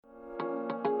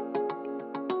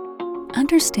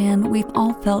understand we've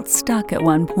all felt stuck at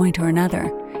one point or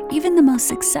another, even the most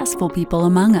successful people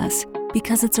among us,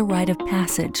 because it's a rite of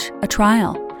passage, a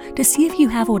trial, to see if you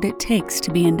have what it takes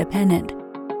to be independent.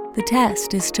 The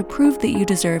test is to prove that you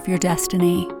deserve your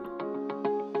destiny.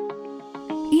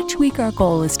 Each week our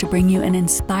goal is to bring you an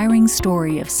inspiring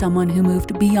story of someone who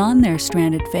moved beyond their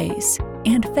stranded phase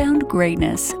and found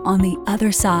greatness on the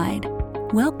other side.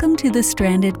 Welcome to the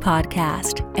Stranded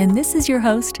Podcast, and this is your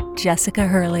host, Jessica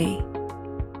Hurley.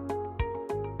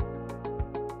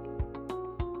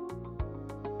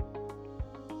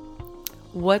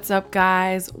 What's up,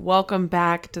 guys? Welcome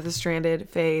back to the Stranded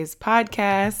Phase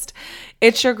Podcast.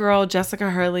 It's your girl,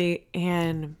 Jessica Hurley,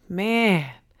 and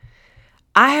man,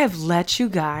 I have let you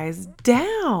guys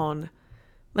down.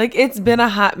 Like, it's been a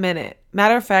hot minute.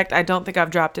 Matter of fact, I don't think I've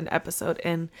dropped an episode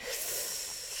in,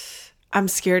 I'm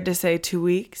scared to say 2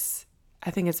 weeks.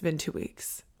 I think it's been 2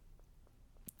 weeks.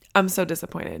 I'm so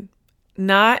disappointed.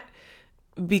 Not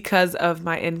because of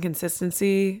my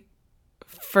inconsistency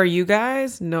for you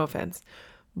guys, no offense,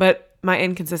 but my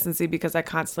inconsistency because I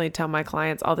constantly tell my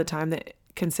clients all the time that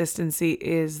consistency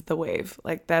is the wave.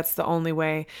 Like, that's the only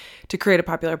way to create a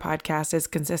popular podcast is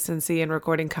consistency and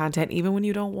recording content, even when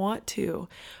you don't want to.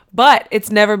 But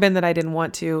it's never been that I didn't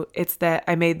want to. It's that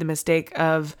I made the mistake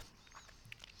of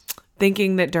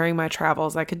thinking that during my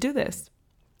travels I could do this.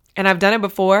 And I've done it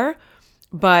before,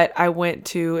 but I went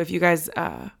to, if you guys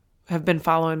have been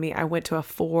following me, I went to a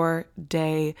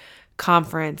 4-day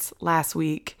conference last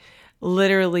week.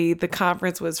 Literally, the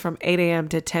conference was from 8 a.m.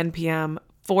 to 10 p.m.,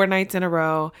 4 nights in a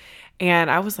row. And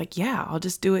I was like, yeah, I'll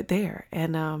just do it there.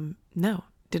 And no,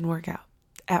 didn't work out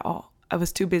at all. I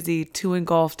was too busy, too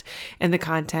engulfed in the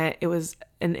content. It was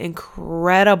an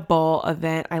incredible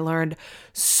event. I learned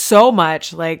so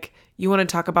much. Like, you want to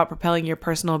talk about propelling your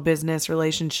personal business,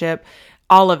 relationship,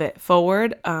 all of it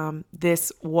forward.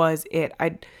 This was it.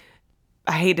 I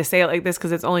hate to say it like this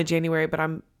because it's only January, but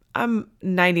I'm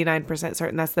 99%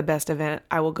 certain that's the best event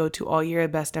I will go to all year, the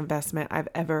best investment I've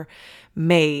ever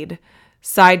made.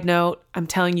 Side note, I'm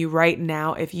telling you right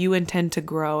now, if you intend to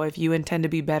grow, if you intend to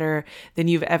be better than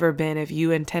you've ever been, if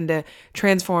you intend to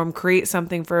transform, create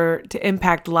something to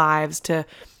impact lives, to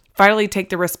finally take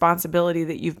the responsibility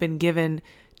that you've been given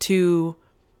to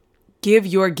give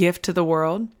your gift to the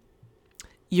world,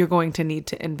 you're going to need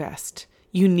to invest.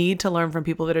 You need to learn from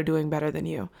people that are doing better than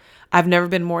you. I've never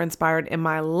been more inspired in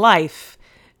my life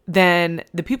than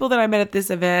the people that I met at this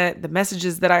event, the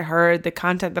messages that I heard, the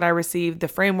content that I received, the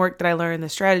framework that I learned, the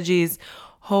strategies.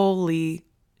 Holy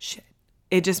shit.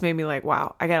 It just made me like,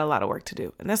 wow, I got a lot of work to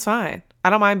do. And that's fine. I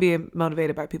don't mind being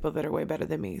motivated by people that are way better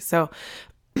than me. So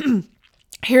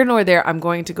here nor there, I'm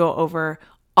going to go over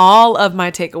all of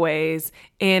my takeaways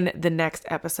in the next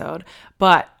episode.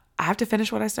 But I have to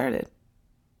finish what I started.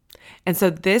 And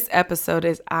so this episode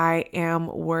is I Am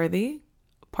Worthy,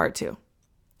 part 2.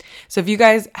 So if you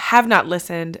guys have not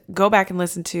listened, go back and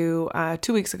listen to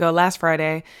 2 weeks ago, last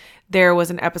Friday, there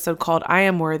was an episode called I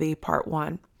Am Worthy, part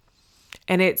 1.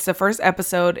 And it's the first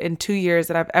episode in 2 years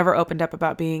that I've ever opened up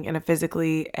about being in a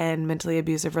physically and mentally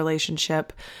abusive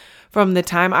relationship. From the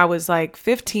time I was like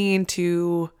 15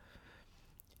 to,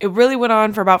 it really went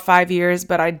on for about 5 years,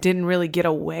 but I didn't really get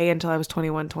away until I was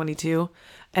 21, 22.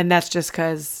 And that's just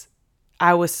because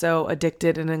I was so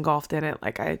addicted and engulfed in it.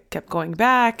 Like, I kept going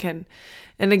back. And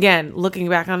again, looking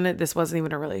back on it, this wasn't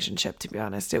even a relationship, to be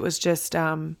honest. It was just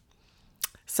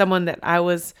someone that I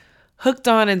was hooked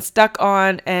on and stuck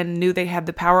on and knew they had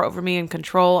the power over me and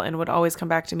control and would always come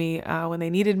back to me when they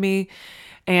needed me.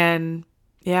 And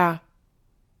yeah,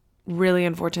 really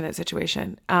unfortunate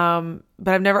situation. But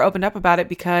I've never opened up about it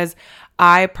because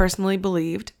I personally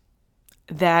believed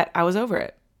that I was over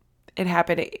it. It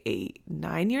happened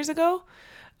 9 years ago.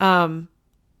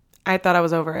 I thought I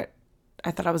was over it.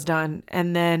 I thought I was done.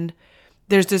 And then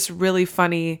there's this really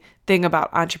funny thing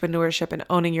about entrepreneurship and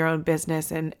owning your own business,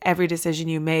 and every decision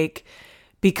you make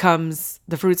becomes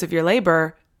the fruits of your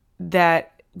labor,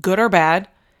 that good or bad,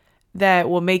 that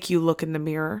will make you look in the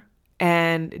mirror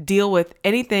and deal with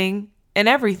anything and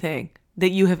everything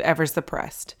that you have ever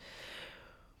suppressed.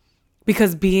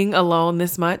 Because being alone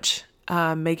this much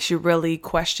makes you really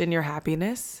question your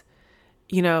happiness.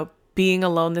 You know, being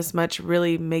alone this much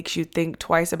really makes you think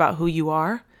twice about who you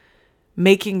are.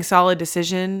 Making solid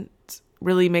decisions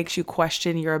really makes you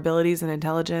question your abilities and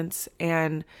intelligence.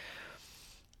 And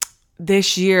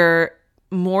this year,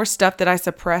 more stuff that I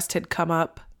suppressed had come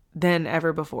up than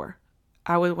ever before.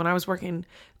 When I was working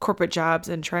corporate jobs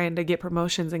and trying to get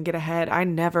promotions and get ahead, I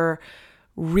never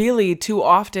really too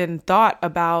often thought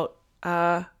about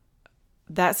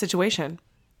that situation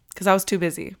because I was too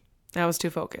busy. I was too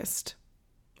focused.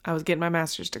 I was getting my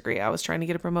master's degree. I was trying to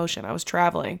get a promotion. I was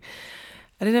traveling.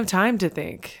 I didn't have time to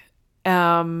think.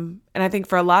 And I think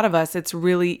for a lot of us, it's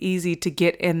really easy to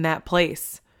get in that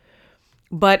place.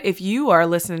 But if you are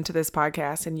listening to this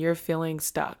podcast and you're feeling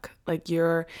stuck, like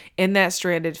you're in that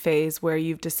stranded phase where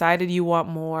you've decided you want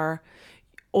more,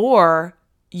 or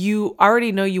you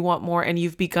already know you want more and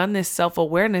you've begun this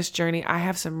self-awareness journey, I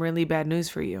have some really bad news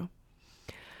for you.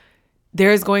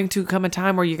 There's going to come a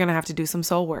time where you're going to have to do some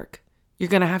soul work. You're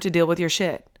going to have to deal with your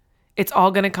shit. It's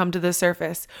all going to come to the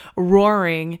surface,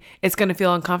 roaring. It's going to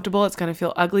feel uncomfortable. It's going to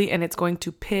feel ugly, and it's going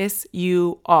to piss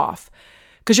you off.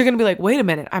 Because you're going to be like, wait a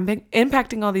minute, I'm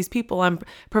impacting all these people. I'm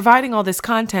providing all this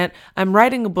content. I'm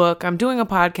writing a book. I'm doing a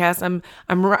podcast.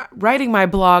 I'm writing my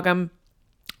blog. I'm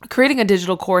creating a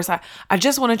digital course. I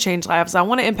just want to change lives. I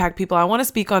want to impact people. I want to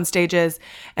speak on stages.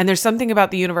 And there's something about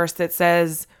the universe that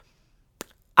says,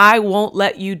 I won't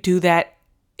let you do that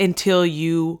until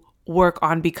you work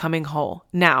on becoming whole.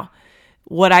 Now,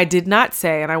 what I did not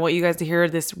say, and I want you guys to hear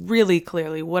this really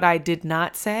clearly, what I did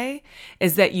not say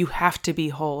is that you have to be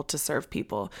whole to serve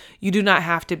people. You do not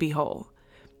have to be whole,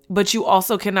 but you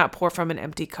also cannot pour from an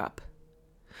empty cup.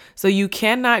 So you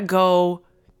cannot go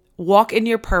walk in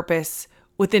your purpose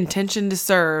with intention to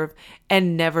serve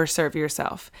and never serve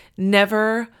yourself.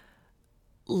 Never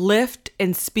lift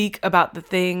and speak about the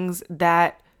things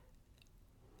that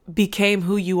became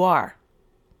who you are.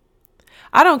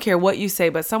 I don't care what you say,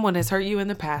 but someone has hurt you in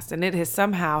the past and it has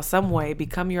somehow, some way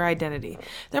become your identity.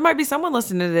 There might be someone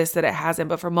listening to this that it hasn't,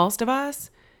 but for most of us,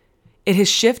 it has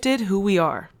shifted who we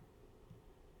are.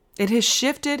 It has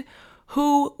shifted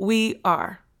who we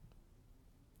are.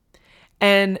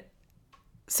 And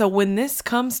so when this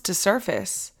comes to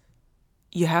surface,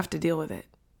 you have to deal with it.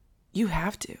 You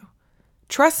have to.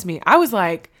 Trust me. I was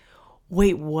like,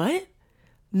 wait, what?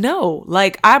 No,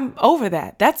 like I'm over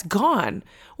that. That's gone.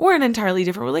 We're in entirely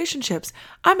different relationships.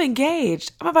 I'm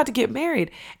engaged. I'm about to get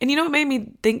married. And you know what made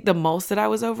me think the most that I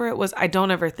was over it was I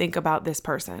don't ever think about this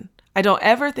person. I don't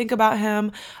ever think about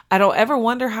him. I don't ever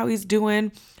wonder how he's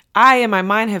doing. I, in my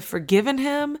mind, have forgiven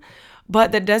him,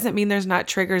 but that doesn't mean there's not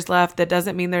triggers left. That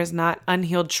doesn't mean there's not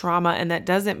unhealed trauma. And that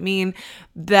doesn't mean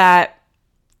that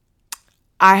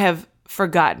I have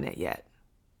forgotten it yet.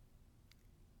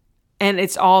 And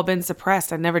it's all been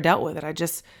suppressed. I never dealt with it. I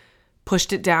just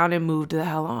pushed it down and moved the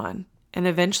hell on. And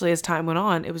eventually, as time went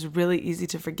on, it was really easy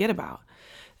to forget about.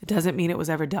 It doesn't mean it was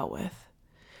ever dealt with.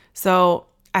 So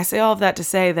I say all of that to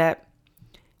say that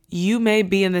you may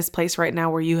be in this place right now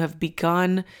where you have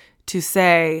begun to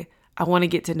say, I want to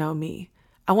get to know me.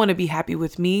 I want to be happy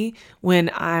with me when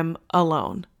I'm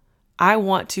alone. I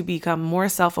want to become more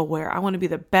self-aware. I want to be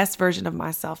the best version of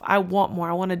myself. I want more.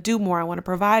 I want to do more. I want to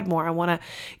provide more. I want to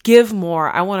give more.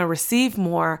 I want to receive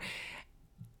more.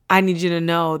 I need you to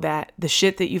know that the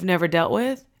shit that you've never dealt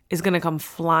with is going to come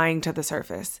flying to the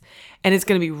surface. And it's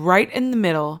going to be right in the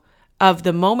middle of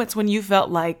the moments when you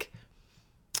felt like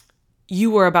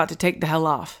you were about to take the hell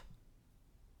off.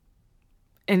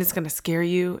 And it's going to scare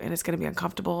you, and it's going to be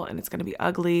uncomfortable, and it's going to be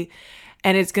ugly,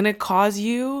 and it's going to cause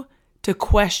you to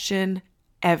question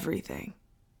everything.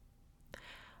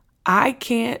 I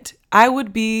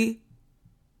would be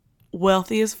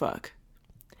wealthy as fuck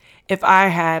if I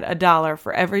had $1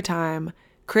 for every time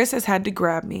Chris has had to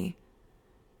grab me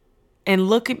and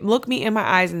look me in my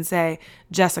eyes and say,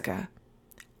 Jessica,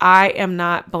 I am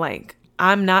not blank.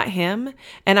 I'm not him,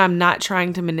 and I'm not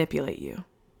trying to manipulate you.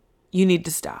 You need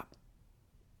to stop.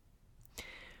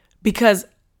 Because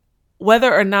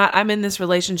whether or not I'm in this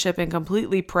relationship and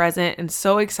completely present and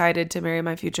so excited to marry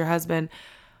my future husband,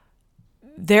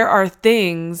 there are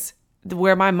things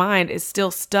where my mind is still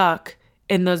stuck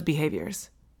in those behaviors.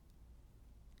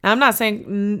 Now, I'm not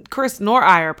saying Chris nor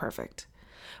I are perfect,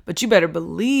 but you better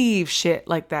believe shit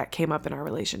like that came up in our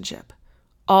relationship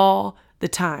all the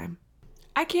time.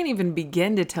 I can't even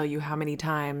begin to tell you how many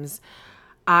times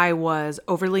I was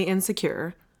overly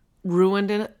insecure,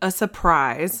 ruined a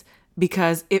surprise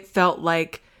because it felt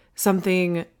like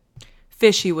something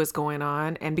fishy was going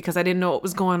on. And because I didn't know what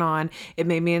was going on, it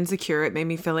made me insecure. It made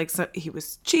me feel like he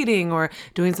was cheating or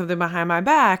doing something behind my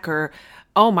back, or,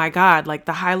 oh my God, like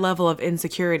the high level of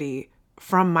insecurity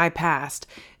from my past,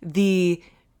 the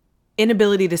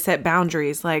inability to set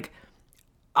boundaries. Like,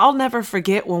 I'll never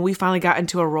forget when we finally got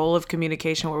into a role of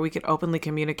communication where we could openly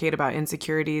communicate about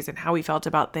insecurities and how we felt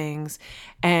about things.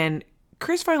 And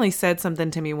Chris finally said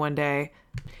something to me one day.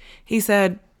 He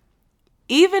said,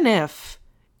 even if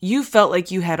you felt like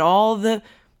you had all the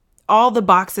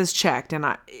boxes checked and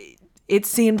it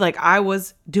seemed like I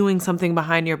was doing something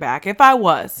behind your back, if I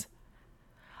was,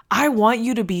 I want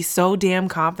you to be so damn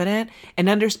confident and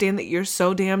understand that you're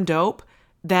so damn dope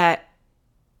that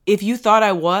if you thought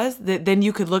I was, then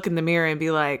you could look in the mirror and be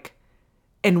like,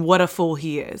 and what a fool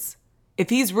he is. If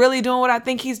he's really doing what I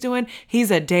think he's doing,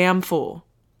 he's a damn fool.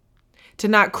 To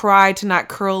not cry, to not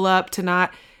curl up, to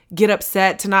not get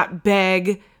upset, to not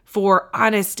beg for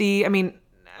honesty. I mean,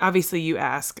 obviously you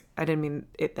ask. I didn't mean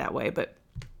it that way, but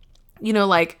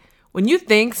like when you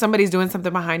think somebody's doing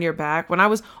something behind your back, when I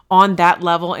was on that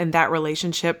level in that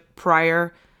relationship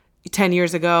prior 10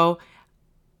 years ago,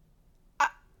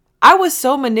 I was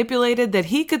so manipulated that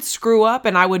he could screw up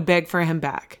and I would beg for him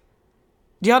back.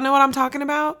 Do y'all know what I'm talking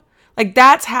about? Like,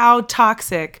 that's how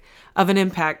toxic of an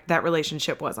impact that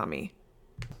relationship was on me.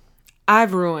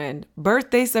 I've ruined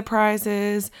birthday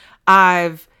surprises.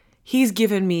 He's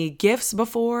given me gifts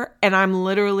before and I'm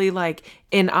literally like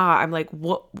in awe. I'm like,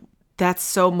 what? That's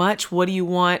so much. What do you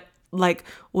want? Like,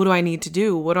 what do I need to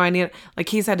do? What do I need? Like,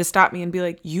 he's had to stop me and be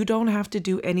like, you don't have to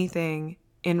do anything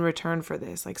in return for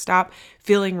this. Like, stop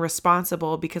feeling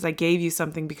responsible because I gave you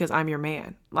something because I'm your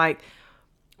man. Like,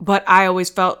 but I always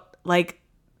felt like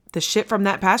the shit from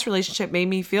that past relationship made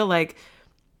me feel like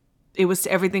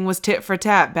everything was tit for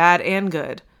tat, bad and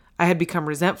good. I had become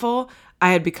resentful.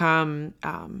 I had become,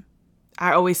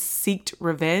 I always seeked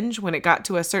revenge when it got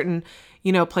to a certain,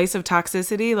 place of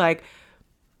toxicity. Like,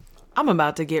 I'm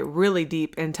about to get really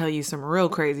deep and tell you some real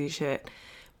crazy shit.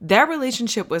 That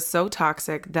relationship was so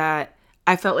toxic that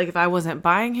I felt like if I wasn't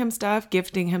buying him stuff,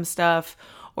 gifting him stuff,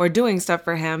 or doing stuff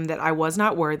for him, that I was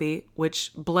not worthy,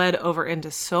 which bled over into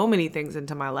so many things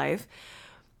into my life.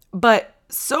 But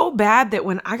so bad that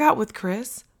when I got with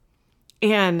Chris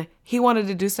and he wanted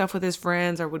to do stuff with his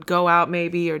friends or would go out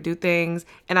maybe or do things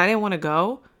and I didn't want to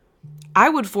go, I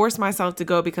would force myself to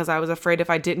go because I was afraid if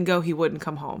I didn't go, he wouldn't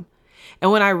come home. And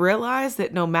when I realized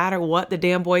that no matter what, the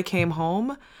damn boy came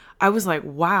home, I was like,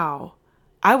 wow,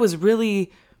 I was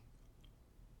really,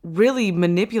 really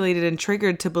manipulated and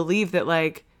triggered to believe that,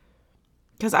 like,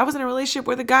 because I was in a relationship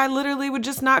where the guy literally would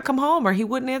just not come home or he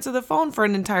wouldn't answer the phone for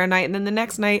an entire night. And then the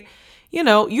next night, you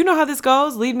know how this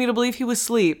goes, lead me to believe he was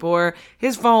asleep or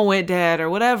his phone went dead or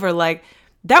whatever. Like,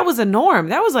 that was a norm.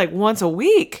 That was like once a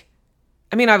week.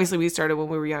 I mean, obviously we started when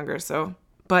we were younger. So,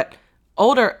 but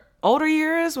older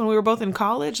years when we were both in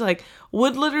college, like,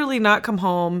 would literally not come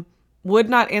home, would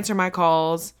not answer my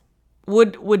calls,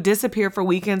 would disappear for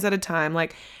weekends at a time.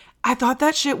 Like, I thought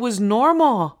that shit was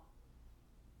normal.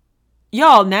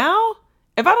 Y'all, now,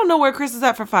 if I don't know where Chris is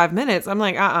at for 5 minutes, I'm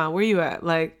like, where you at?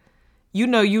 Like,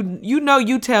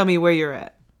 you tell me where you're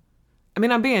at. I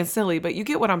mean, I'm being silly, but you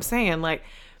get what I'm saying. Like,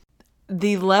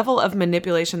 the level of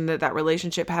manipulation that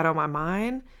relationship had on my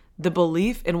mind, the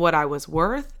belief in what I was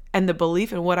worth and the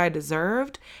belief in what I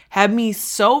deserved had me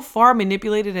so far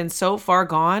manipulated and so far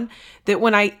gone that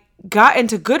when I got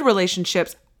into good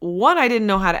relationships, one, I didn't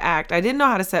know how to act. I didn't know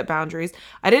how to set boundaries.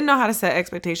 I didn't know how to set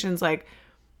expectations. Like,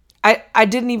 I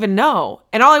didn't even know.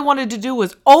 And all I wanted to do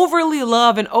was overly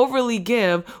love and overly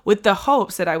give with the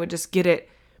hopes that I would just get it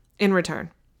in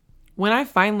return. When I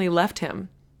finally left him,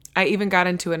 I even got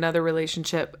into another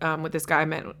relationship with this guy I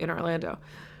met in Orlando.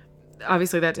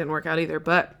 Obviously, that didn't work out either,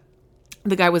 but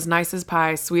the guy was nice as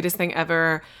pie, sweetest thing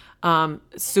ever,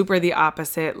 super the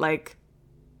opposite, like,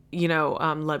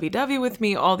 lovey-dovey with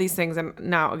me, all these things. And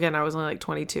now, again, I was only like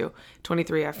 22,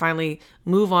 23. I finally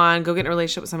move on, go get in a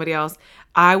relationship with somebody else.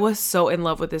 I was so in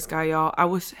love with this guy, y'all. I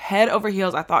was head over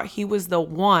heels. I thought he was the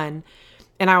one.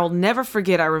 And I will never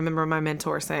forget, I remember my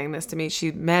mentor saying this to me.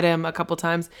 She met him a couple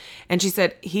times and she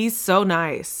said, he's so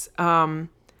nice.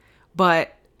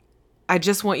 But I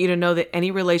just want you to know that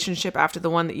any relationship after the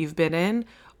one that you've been in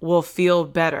will feel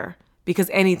better because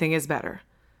anything is better.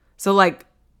 So, like,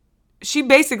 she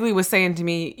basically was saying to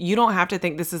me, you don't have to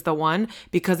think this is the one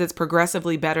because it's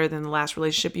progressively better than the last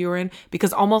relationship you were in,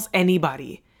 because almost any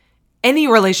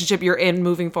relationship you're in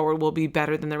moving forward will be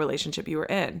better than the relationship you were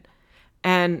in.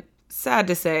 And sad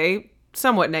to say,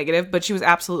 somewhat negative, but she was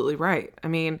absolutely right. I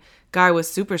mean, guy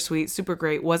was super sweet, super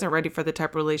great, wasn't ready for the type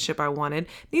of relationship I wanted.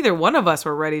 Neither one of us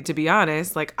were ready, to be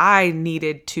honest. Like, I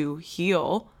needed to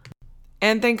heal.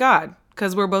 And thank God,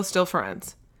 because we're both still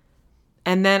friends.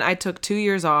 And then I took 2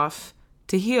 years off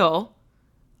to heal,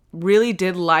 really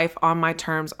did life on my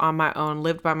terms, on my own,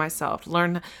 lived by myself,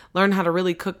 learned how to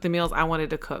really cook the meals I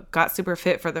wanted to cook, got super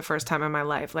fit for the first time in my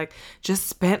life, like just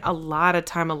spent a lot of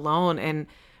time alone and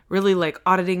really like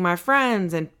auditing my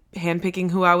friends and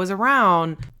handpicking who I was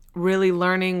around, really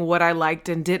learning what I liked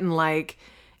and didn't like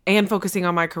and focusing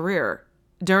on my career.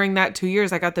 During that 2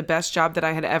 years, I got the best job that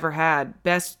I had ever had,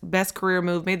 best career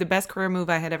move, made the best career move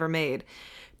I had ever made.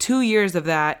 2 years of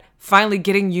that, finally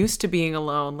getting used to being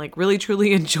alone, like really,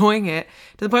 truly enjoying it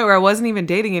to the point where I wasn't even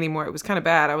dating anymore. It was kind of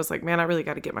bad. I was like, man, I really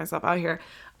got to get myself out here.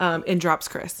 And drops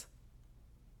Chris.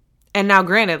 And now,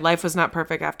 granted, life was not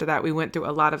perfect after that. We went through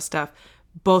a lot of stuff,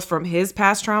 both from his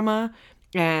past trauma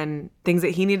and things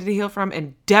that he needed to heal from,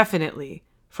 and definitely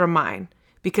from mine,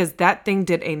 because that thing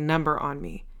did a number on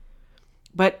me.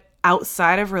 But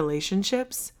outside of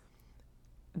relationships,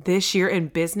 this year in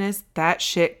business, that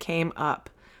shit came up.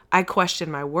 I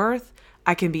questioned my worth.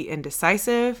 I can be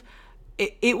indecisive.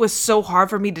 It was so hard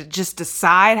for me to just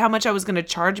decide how much I was going to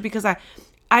charge, because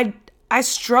I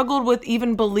struggled with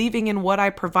even believing in what I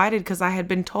provided, because I had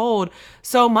been told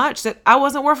so much that I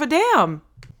wasn't worth a damn.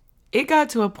 It got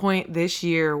to a point this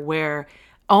year where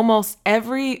almost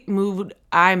every move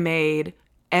I made,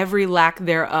 every lack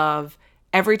thereof,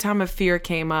 every time a fear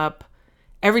came up,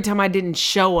 every time I didn't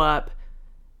show up,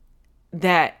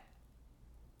 that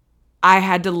I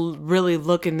had to really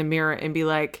look in the mirror and be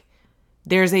like,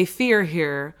 there's a fear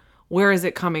here. Where is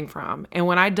it coming from? And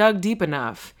when I dug deep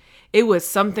enough, it was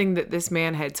something that this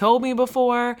man had told me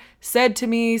before, said to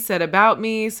me, said about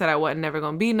me, said I wasn't never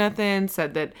going to be nothing,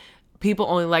 said that people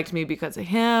only liked me because of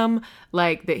him,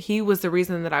 like that he was the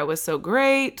reason that I was so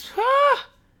great.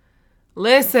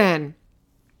 Listen.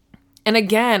 And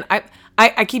again,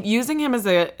 I keep using him as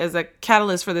a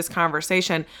catalyst for this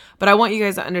conversation, but I want you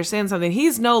guys to understand something.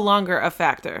 He's no longer a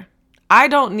factor. I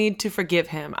don't need to forgive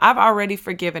him. I've already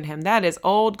forgiven him. That is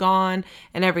old, gone,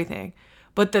 and everything.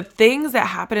 But the things that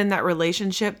happened in that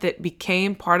relationship that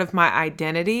became part of my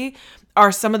identity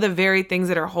are some of the very things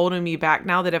that are holding me back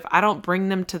now, that if I don't bring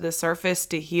them to the surface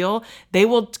to heal, they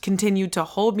will continue to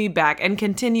hold me back and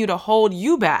continue to hold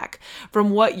you back from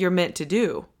what you're meant to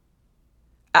do.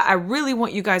 I really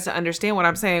want you guys to understand what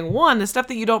I'm saying. One, the stuff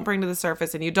that you don't bring to the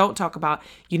surface and you don't talk about,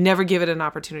 you never give it an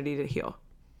opportunity to heal.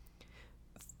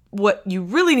 What you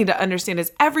really need to understand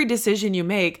is every decision you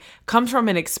make comes from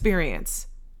an experience.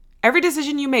 Every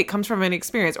decision you make comes from an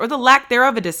experience, or the lack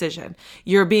thereof a decision.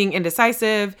 You're being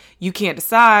indecisive. You can't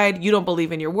decide. You don't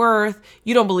believe in your worth.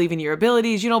 You don't believe in your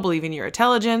abilities. You don't believe in your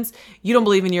intelligence. You don't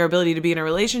believe in your ability to be in a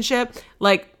relationship.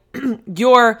 Like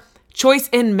your choice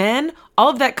in men, all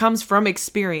of that comes from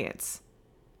experience.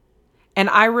 And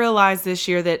I realized this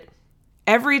year that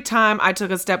every time I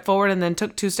took a step forward and then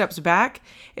took 2 steps back,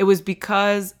 it was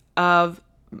because of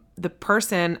the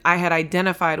person I had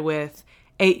identified with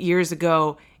 8 years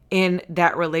ago in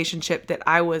that relationship, that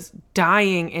I was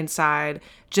dying inside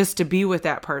just to be with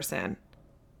that person.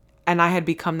 And I had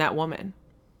become that woman.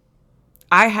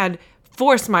 I had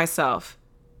forced myself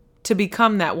to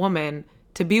become that woman,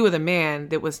 to be with a man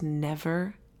that was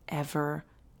never, ever,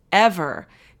 ever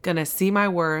gonna see my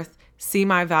worth, see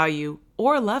my value,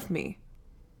 or love me.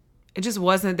 It just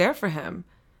wasn't there for him.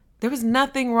 There was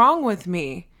nothing wrong with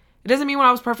me. It doesn't mean when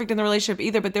I was perfect in the relationship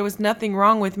either, but there was nothing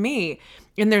wrong with me.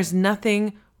 And there's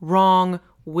nothing wrong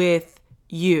with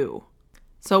you.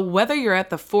 So whether you're at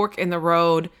the fork in the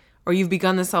road, or you've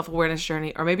begun the self-awareness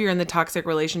journey, or maybe you're in the toxic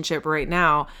relationship right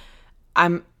now,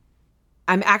 I'm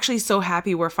actually so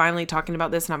happy we're finally talking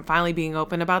about this, and I'm finally being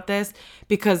open about this,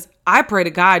 because I pray to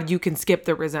God you can skip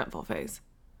the resentful phase.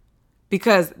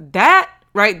 Because that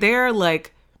right there,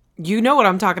 like, you know what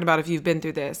I'm talking about if you've been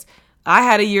through this. I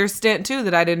had a year stint too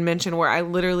that I didn't mention, where I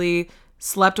literally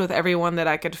slept with everyone that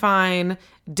I could find,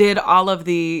 did all of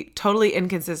the totally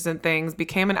inconsistent things,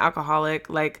 became an alcoholic,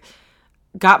 like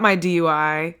got my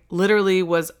DUI, literally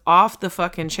was off the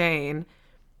fucking chain,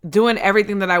 doing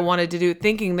everything that I wanted to do,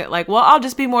 thinking that like, well, I'll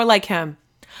just be more like him.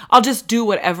 I'll just do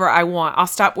whatever I want. I'll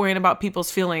stop worrying about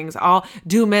people's feelings. I'll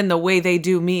do men the way they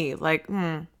do me. Like,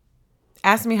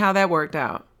 ask me how that worked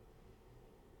out.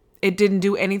 It didn't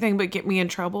do anything but get me in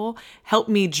trouble, help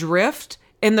me drift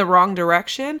in the wrong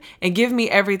direction, and give me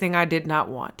everything I did not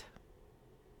want.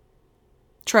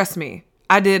 Trust me,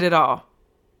 I did it all.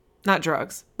 Not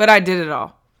drugs, but I did it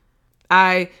all.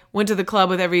 I went to the club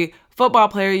with every football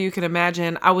player you can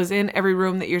imagine. I was in every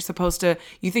room that you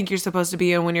think you're supposed to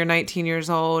be in when you're 19 years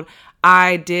old.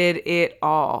 I did it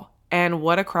all. And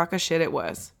what a crock of shit it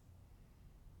was.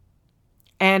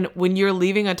 And when you're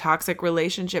leaving a toxic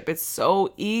relationship, it's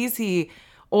so easy,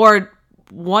 or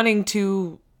wanting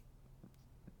to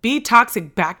be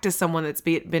toxic back to someone that's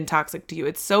been toxic to you.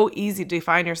 It's so easy to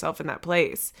find yourself in that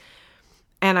place.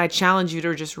 And I challenge you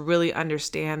to just really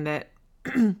understand that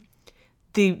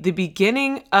the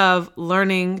beginning of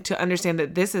learning to understand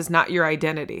that this is not your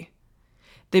identity.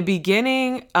 The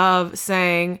beginning of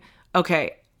saying,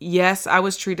 okay, yes, I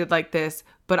was treated like this,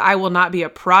 but I will not be a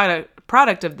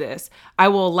product of this. I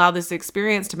will allow this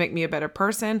experience to make me a better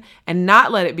person and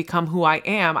not let it become who I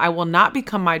am. I will not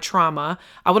become my trauma.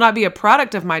 I will not be a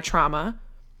product of my trauma.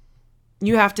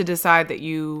 You have to decide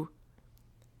that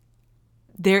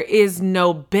there is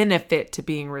no benefit to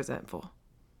being resentful.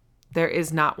 There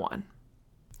is not one.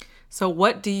 So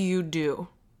what do you do?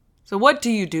 So what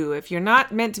do you do if you're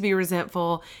not meant to be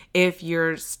resentful? If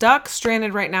you're stuck,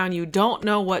 stranded right now and you don't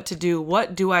know what to do?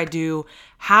 What do I do?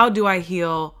 How do I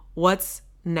heal? What's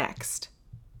next?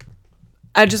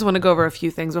 I just want to go over a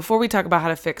few things before we talk about how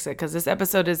to fix it, because this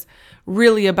episode is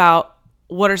really about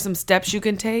what are some steps you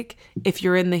can take if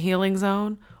you're in the healing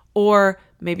zone, or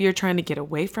maybe you're trying to get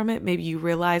away from it. Maybe you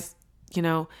realize,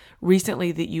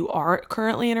 recently that you are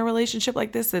currently in a relationship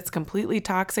like this that's completely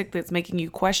toxic, that's making you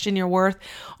question your worth,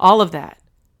 all of that.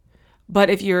 But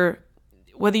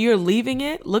whether you're leaving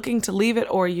it, looking to leave it,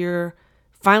 or you're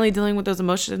finally dealing with those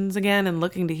emotions again and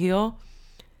looking to heal,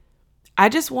 I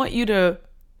want to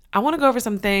go over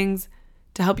some things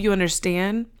to help you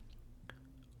understand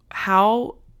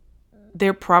how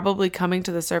they're probably coming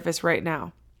to the surface right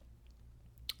now.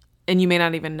 And you may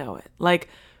not even know it. Like,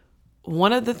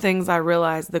 one of the things I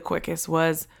realized the quickest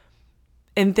was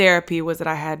in therapy was that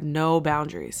I had no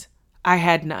boundaries. I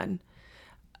had none.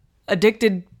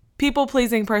 Addicted,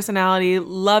 people-pleasing personality,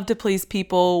 loved to please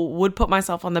people, would put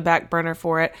myself on the back burner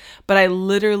for it, but I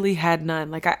literally had none.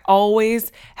 Like, I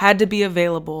always had to be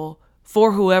available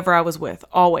for whoever I was with,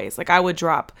 always. Like, I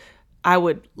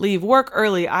would leave work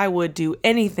early. I would do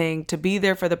anything to be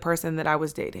there for the person that I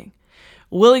was dating.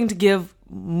 Willing to give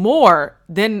more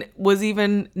than was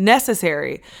even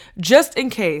necessary, just in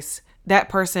case that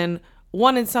person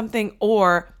wanted something.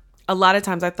 Or a lot of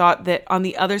times I thought that on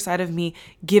the other side of me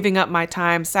giving up my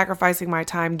time, sacrificing my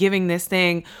time, giving this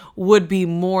thing would be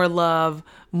more love,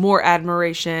 more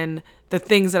admiration, the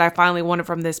things that I finally wanted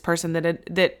from this person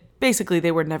that basically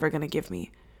they were never going to give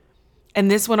me. And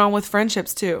this went on with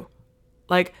friendships too.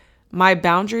 Like, my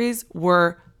boundaries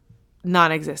were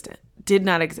non-existent, did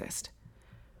not exist.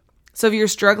 So if you're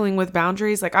struggling with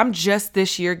boundaries, like, I'm just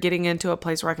this year getting into a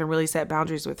place where I can really set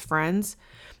boundaries with friends.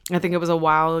 I think it was a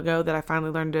while ago that I finally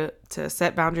learned to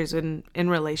set boundaries in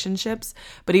relationships.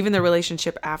 But even the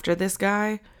relationship after this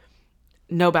guy,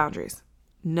 no boundaries.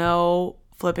 No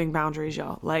flipping boundaries,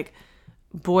 y'all. Like,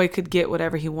 boy could get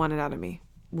whatever he wanted out of me.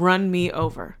 Run me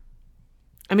over.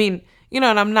 I mean, and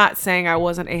I'm not saying I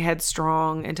wasn't a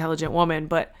headstrong, intelligent woman,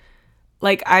 but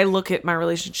like, I look at my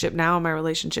relationship now and my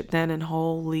relationship then and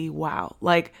holy wow.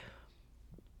 Like,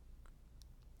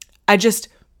 I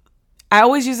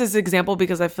always use this example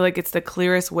because I feel like it's the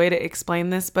clearest way to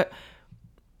explain this, but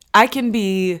I can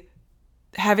be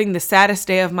having the saddest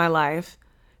day of my life,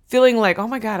 feeling like, oh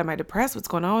my God, am I depressed? What's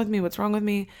going on with me? What's wrong with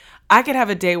me? I could have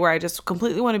a day where I just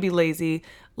completely want to be lazy,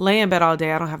 lay in bed all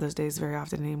day. I don't have those days very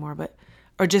often anymore,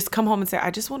 or just come home and say, I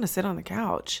just want to sit on the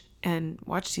couch and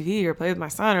watch TV or play with my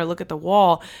son or look at the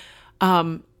wall.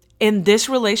 In this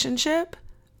relationship,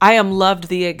 I am loved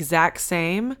the exact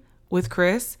same with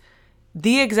Chris,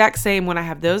 the exact same when I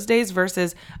have those days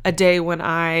versus a day when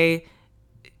I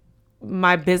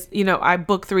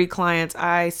book 3 clients,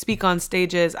 I speak on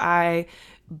stages, I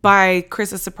buy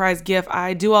Chris a surprise gift,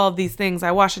 I do all of these things,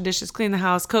 I wash the dishes, clean the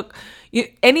house, cook,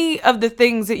 any of the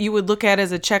things that you would look at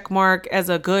as a check mark, as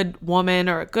a good woman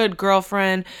or a good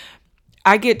girlfriend.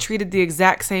 I get treated the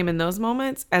exact same in those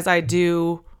moments as I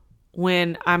do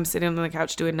when I'm sitting on the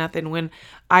couch doing nothing, when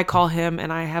I call him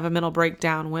and I have a mental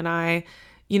breakdown, when I,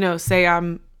 say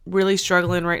I'm really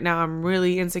struggling right now, I'm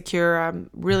really insecure, I'm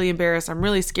really embarrassed, I'm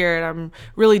really scared, I'm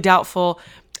really doubtful.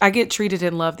 I get treated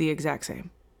and loved the exact same.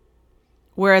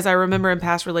 Whereas I remember in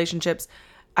past relationships,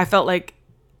 I felt like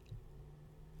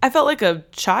a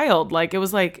child. Like, it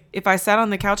was like if I sat on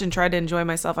the couch and tried to enjoy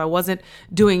myself, I wasn't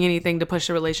doing anything to push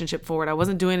the relationship forward. I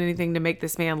wasn't doing anything to make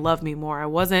this man love me more. I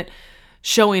wasn't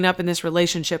showing up in this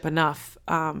relationship enough.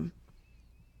 And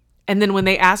then when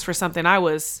they asked for something, I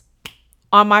was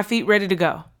on my feet, ready to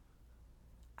go.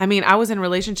 I mean, I was in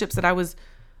relationships that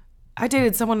I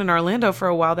dated someone in Orlando for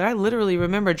a while that I literally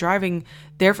remember driving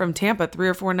there from Tampa 3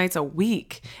 or 4 nights a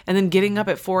week and then getting up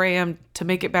at 4 a.m. to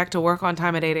make it back to work on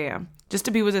time at 8 a.m. just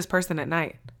to be with this person at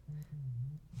night.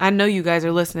 I know you guys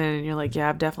are listening and you're like, yeah,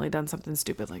 I've definitely done something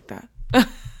stupid like that.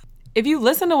 If you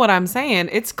listen to what I'm saying,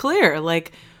 it's clear.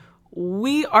 Like,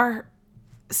 we are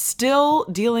still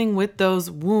dealing with those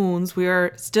wounds. We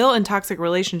are still in toxic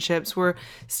relationships. We're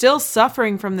still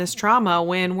suffering from this trauma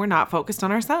when we're not focused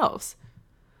on ourselves.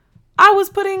 I was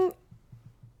putting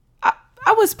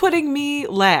me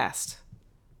last,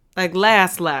 like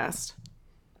last.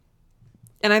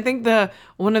 And I think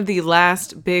one of the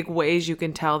last big ways you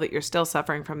can tell that you're still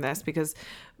suffering from this, because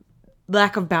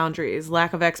lack of boundaries,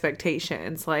 lack of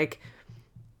expectations,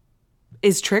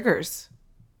 is triggers.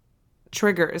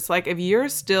 Like, if you're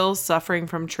still suffering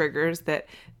from triggers that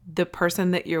the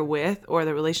person that you're with or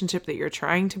the relationship that you're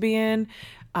trying to be in,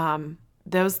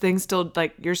 those things still,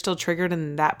 like, you're still triggered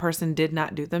and that person did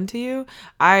not do them to you.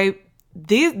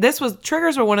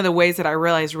 Triggers were one of the ways that I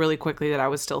realized really quickly that I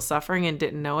was still suffering and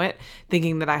didn't know it,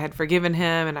 thinking that I had forgiven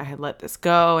him and I had let this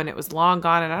go and it was long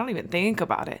gone, and I don't even think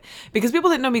about it. Because people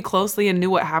that know me closely and knew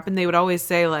what happened, they would always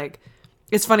say, like,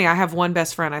 it's funny, I have one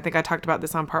best friend. I think I talked about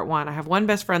this on part 1. I have one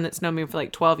best friend that's known me for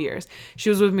like 12 years. She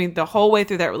was with me the whole way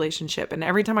through that relationship. And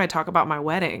every time I talk about my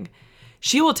wedding,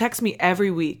 she will text me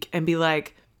every week and be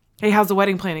like, hey, how's the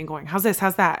wedding planning going? How's this?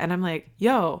 How's that? And I'm like,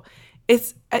 yo,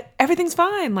 everything's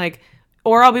fine. Like,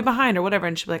 or I'll be behind or whatever.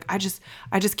 And she'll be like, I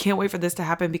just can't wait for this to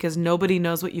happen because nobody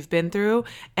knows what you've been through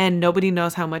and nobody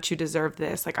knows how much you deserve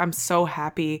this. Like, I'm so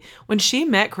happy. When she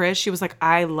met Chris, she was like,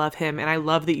 I love him. And I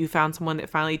love that you found someone that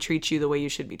finally treats you the way you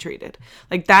should be treated.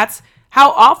 Like, that's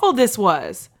how awful this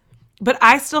was. But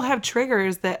I still have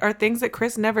triggers that are things that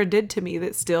Chris never did to me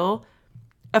that still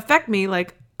affect me,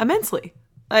 like, immensely.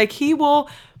 Like, he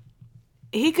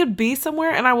could be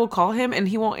somewhere and I will call him and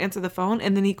he won't answer the phone.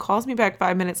 And then he calls me back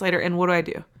 5 minutes later. And what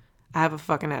do? I have a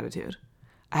fucking attitude.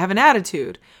 I have an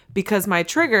attitude because my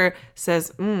trigger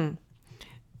says,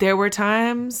 there were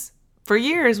times for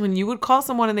years when you would call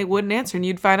someone and they wouldn't answer and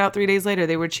you'd find out 3 days later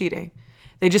they were cheating.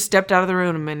 They just stepped out of the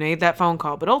room and made that phone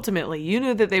call. But ultimately you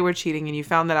knew that they were cheating and you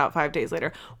found that out 5 days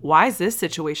later. Why is this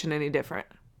situation any different?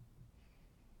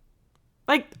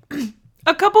 Like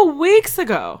a couple weeks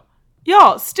ago,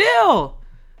 y'all, still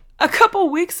a couple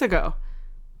weeks ago,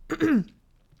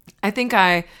 I think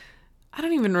I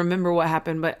don't even remember what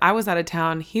happened, but I was out of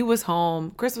town. He was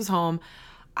home. Chris was home.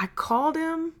 I called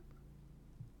him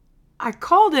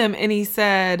and he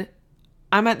said,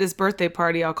 I'm at this birthday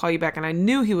party. I'll call you back. And I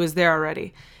knew he was there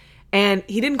already. And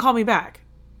he didn't call me back.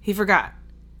 He forgot.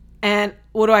 And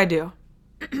what do?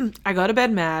 I go to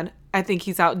bed mad. I think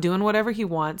he's out doing whatever he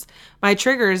wants. My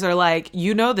triggers are like,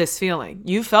 you know this feeling.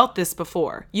 You felt this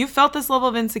before. You felt this level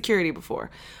of insecurity before.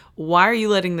 Why are you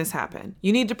letting this happen?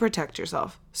 You need to protect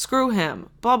yourself. Screw him.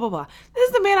 Blah, blah, blah. This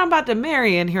is the man I'm about to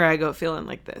marry, and here I go feeling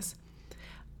like this.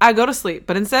 I go to sleep,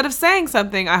 but instead of saying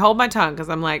something, I hold my tongue because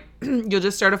I'm like, you'll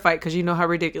just start a fight because you know how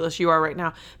ridiculous you are right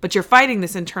now. But you're fighting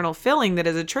this internal feeling that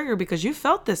is a trigger because you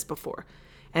felt this before.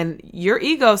 And your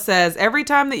ego says every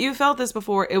time that you felt this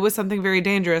before, it was something very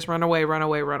dangerous. Run away, run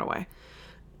away, run away.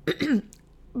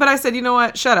 But I said, you know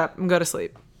what? Shut up and go to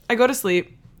sleep. I go to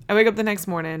sleep. I wake up the next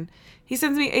morning. He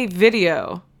sends me a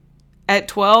video at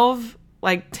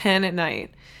 10 at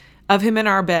night of him in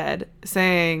our bed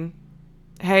saying,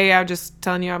 hey, I'm just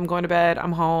telling you I'm going to bed.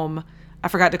 I'm home. I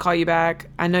forgot to call you back.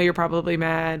 I know you're probably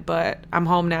mad, but I'm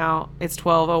home now. It's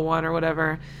 12:01 or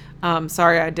whatever.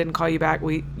 Sorry I didn't call you back.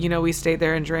 We stayed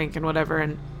there and drank and whatever,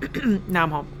 and now I'm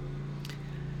home.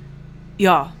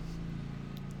 Y'all,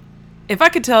 if I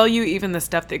could tell you even the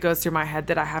stuff that goes through my head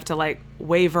that I have to like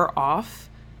waver off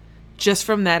just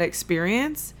from that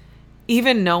experience,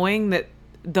 even knowing that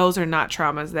those are not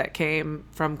traumas that came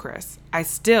from Chris, I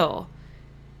still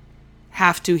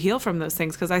have to heal from those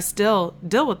things because I still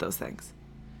deal with those things.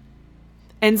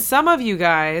 And some of you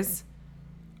guys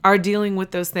are dealing with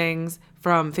those things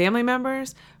from family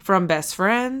members, from best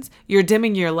friends. You're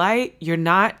dimming your light. You're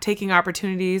not taking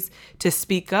opportunities to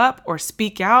speak up or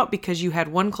speak out because you had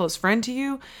one close friend to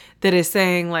you that is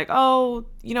saying like, oh,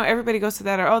 everybody goes through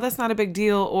that, or, oh, that's not a big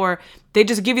deal. Or they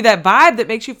just give you that vibe that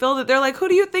makes you feel that they're like, who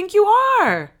do you think you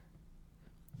are?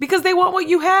 Because they want what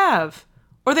you have,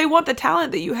 or they want the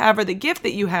talent that you have or the gift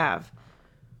that you have.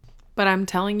 But I'm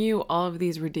telling you all of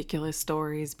these ridiculous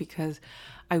stories because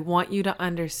I want you to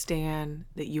understand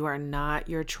that you are not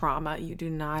your trauma. You do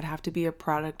not have to be a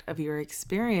product of your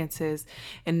experiences.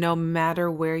 And no matter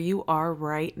where you are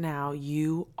right now,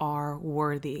 you are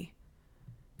worthy.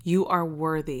 You are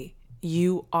worthy.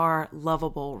 You are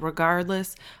lovable,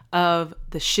 regardless of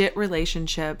the shit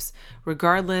relationships,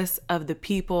 regardless of the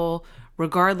people,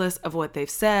 regardless of what they've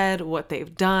said, what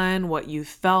they've done, what you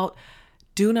felt.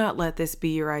 Do not let this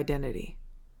be your identity.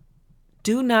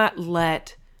 Do not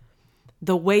let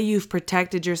the way you've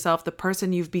protected yourself, the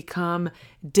person you've become,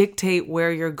 dictate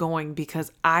where you're going,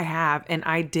 because I have, and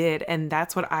I did. And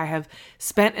that's what I have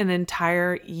spent an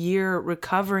entire year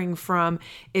recovering from,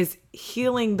 is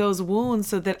healing those wounds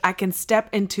so that I can step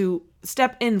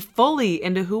in fully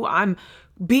into who I'm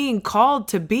being called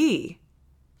to be.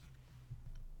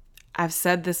 I've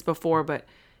said this before, but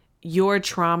your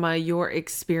trauma, your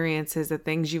experiences, the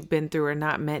things you've been through are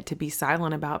not meant to be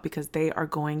silent about, because they are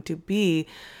going to be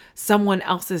someone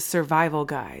else's survival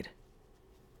guide.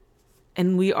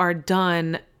 And we are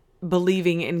done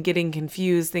believing and getting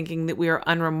confused, thinking that we are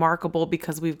unremarkable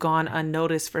because we've gone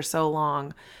unnoticed for so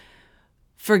long.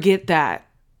 Forget that.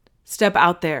 Step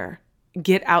out there.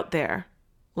 Get out there.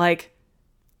 Like,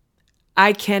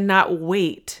 I cannot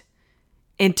wait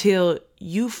until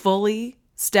you fully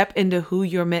step into who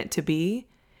you're meant to be.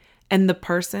 And the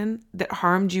person that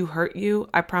harmed you, hurt you,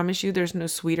 I promise you there's no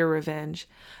sweeter revenge.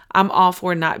 I'm all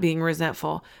for not being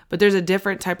resentful, but there's a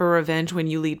different type of revenge when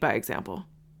you lead by example.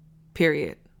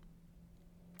 Period.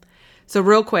 So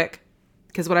real quick,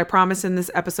 because what I promised in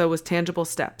this episode was tangible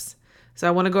steps. So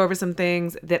I want to go over some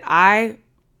things that I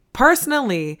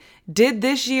personally did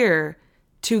this year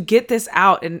to get this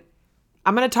out. And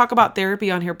I'm going to talk about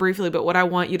therapy on here briefly, but what I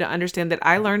want you to understand that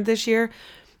I learned this year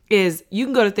is you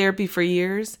can go to therapy for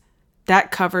years.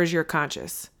 That covers your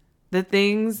conscious. The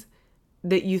things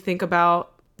that you think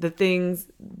about,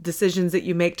 decisions that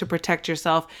you make to protect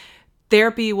yourself.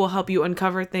 Therapy will help you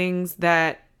uncover things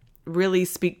that really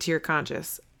speak to your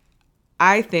conscious.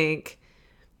 I think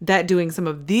that doing some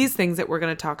of these things that we're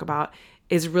going to talk about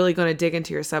is really going to dig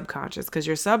into your subconscious, because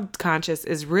your subconscious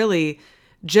is really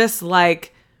just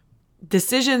like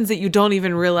decisions that you don't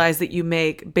even realize that you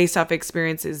make based off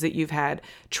experiences that you've had,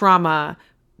 trauma,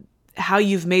 how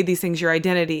you've made these things your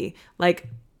identity. Like,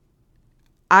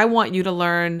 I want you to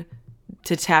learn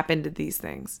to tap into these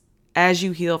things. As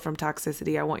you heal from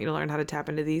toxicity, I want you to learn how to tap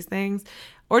into these things,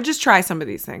 or just try some of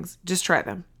these things. Just try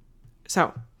them.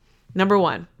 So, number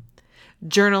 1,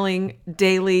 journaling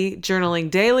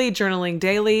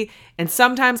daily. And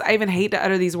sometimes I even hate to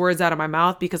utter these words out of my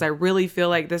mouth because I really feel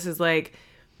like this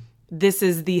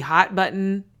is the hot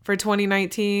button for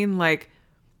 2019. Like,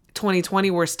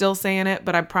 2020, we're still saying it,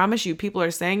 but I promise you people are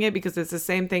saying it because it's the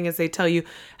same thing as they tell you.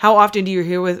 How often do you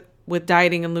hear with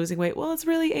dieting and losing weight? Well, it's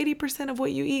really 80% of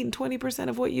what you eat and 20%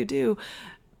 of what you do.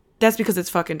 That's because it's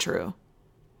fucking true.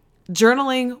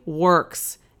 Journaling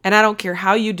works. And I don't care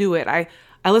how you do it. I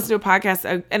listened to a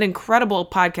podcast, an incredible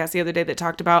podcast the other day that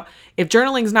talked about if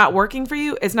journaling's not working for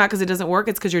you, it's not because it doesn't work.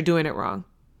 It's because you're doing it wrong.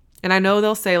 And I know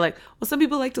they'll say like, well, some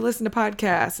people like to listen to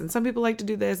podcasts and some people like to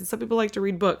do this and some people like to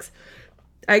read books.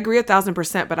 I agree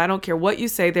 1,000%, but I don't care what you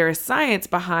say. There is science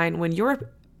behind when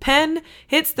your pen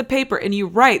hits the paper and you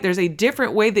write, there's a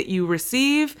different way that you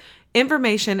receive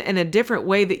information and a different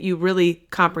way that you really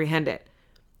comprehend it,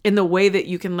 in the way that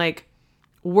you can like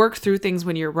work through things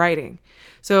when you're writing.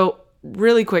 So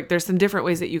really quick, there's some different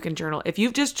ways that you can journal. If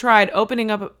you've just tried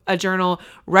opening up a journal,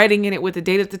 writing in it with the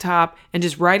date at the top and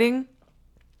just writing,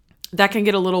 that can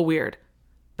get a little weird.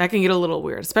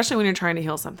 Especially when you're trying to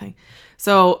heal something.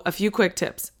 So a few quick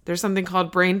tips. There's something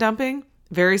called brain dumping,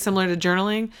 very similar to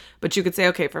journaling, but you could say,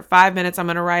 okay, for 5 minutes, I'm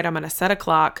going to write. I'm going to set a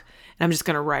clock and I'm just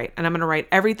going to write. And I'm going to write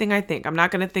everything I think. I'm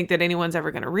not going to think that anyone's ever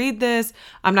going to read this.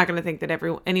 I'm not going to think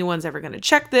that anyone's ever going to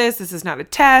check this. This is not a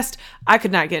test. I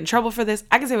could not get in trouble for this.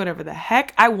 I can say whatever the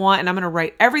heck I want. And I'm going to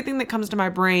write everything that comes to my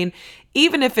brain,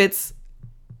 even if it's,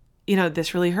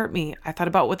 this really hurt me. I thought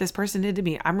about what this person did to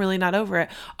me. I'm really not over it.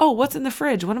 Oh, what's in the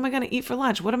fridge? What am I going to eat for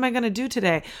lunch? What am I going to do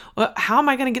today? How am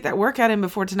I going to get that workout in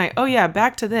before tonight? Oh yeah,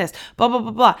 back to this. Blah, blah,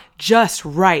 blah, blah. Just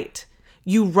write.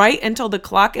 You write until the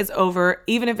clock is over,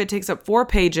 even if it takes up 4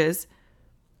 pages,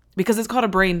 because it's called a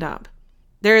brain dump.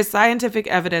 There is scientific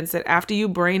evidence that after you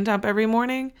brain dump every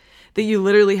morning, that you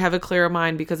literally have a clearer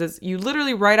mind, because you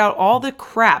literally write out all the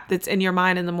crap that's in your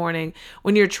mind in the morning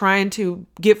when you're trying to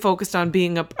get focused on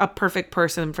being a perfect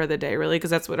person for the day, really, because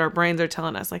that's what our brains are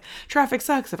telling us. Like, traffic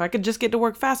sucks. If I could just get to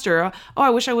work faster. Oh, I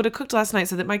wish I would have cooked last night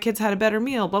so that my kids had a better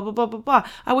meal. Blah, blah, blah, blah, blah.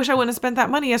 I wish I wouldn't have spent that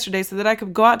money yesterday so that I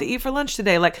could go out to eat for lunch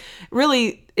today. Like,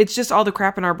 really, it's just all the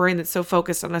crap in our brain that's so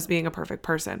focused on us being a perfect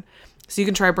person. So you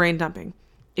can try brain dumping.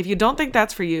 If you don't think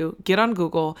that's for you, get on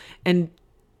Google and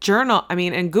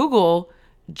Google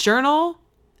journal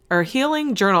or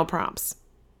healing journal prompts.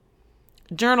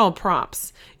 Journal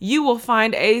prompts. You will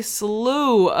find a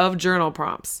slew of journal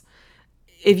prompts.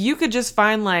 If you could just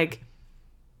find like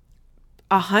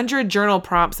 100 journal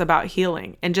prompts about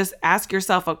healing and just ask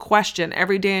yourself a question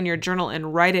every day in your journal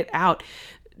and write it out,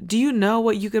 do you know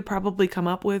what you could probably come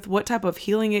up with? What type of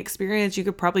healing experience you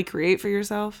could probably create for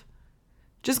yourself?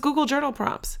 Just Google journal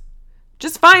prompts.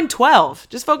 Just find 12.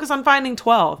 Just focus on finding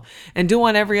 12 and do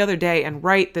one every other day and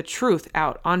write the truth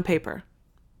out on paper.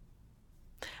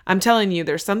 I'm telling you,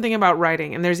 there's something about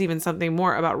writing, and there's even something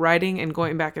more about writing and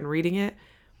going back and reading it.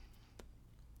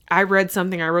 I read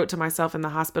something I wrote to myself in the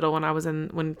hospital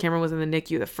when Cameron was in the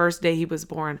NICU, the first day he was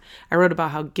born. I wrote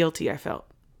about how guilty I felt.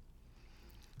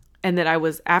 And that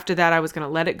after that, I was going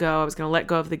to let it go. I was going to let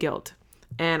go of the guilt.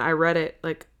 And I read it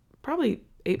like probably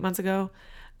 8 months ago.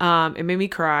 It made me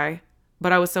cry.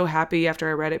 But I was so happy after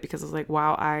I read it because I was like,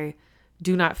 wow, I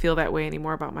do not feel that way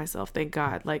anymore about myself. Thank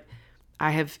God. Like, I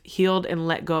have healed and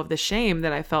let go of the shame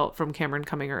that I felt from Cameron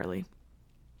coming early.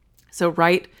 So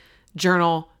write,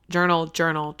 journal, Journal,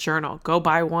 journal, journal. Go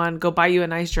buy one. Go buy you a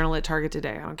nice journal at Target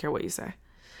today. I don't care what you say.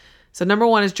 So number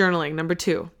 1 is journaling. Number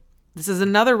 2, this is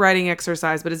another writing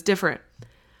exercise, but it's different.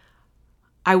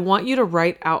 I want you to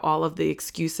write out all of the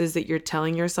excuses that you're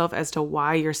telling yourself as to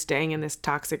why you're staying in this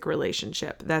toxic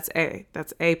relationship. That's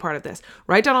A part of this.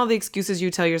 Write down all the excuses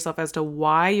you tell yourself as to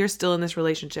why you're still in this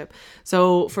relationship.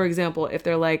 So for example, if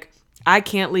they're like, I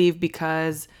can't leave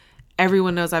because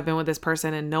everyone knows I've been with this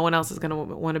person and no one else is going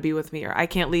to want to be with me, or I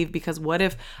can't leave because what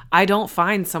if I don't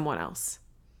find someone else?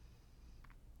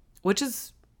 Which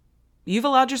is, you've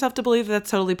allowed yourself to believe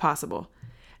that's totally possible.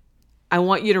 I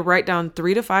want you to write down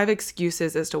 3 to 5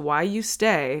 excuses as to why you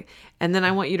stay, and then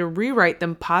I want you to rewrite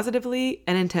them positively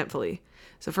and intentfully.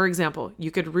 So for example,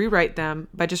 you could rewrite them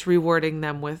by just rewording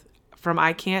them from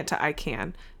I can't to I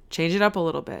can. Change it up a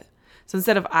little bit. So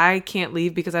instead of I can't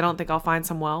leave because I don't think I'll find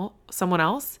someone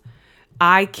else,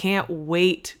 I can't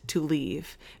wait to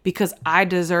leave because I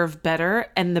deserve better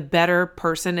and the better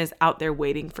person is out there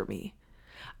waiting for me.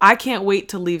 I can't wait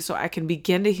to leave so I can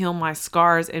begin to heal my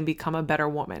scars and become a better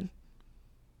woman.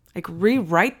 Like,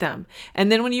 rewrite them.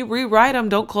 And then when you rewrite them,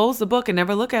 don't close the book and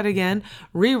never look at it again.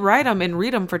 Rewrite them and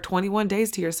read them for 21 days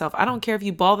to yourself. I don't care if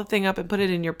you ball the thing up and put it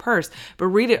in your purse, but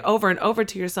read it over and over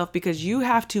to yourself, because you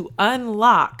have to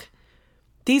unlock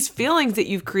these feelings that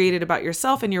you've created about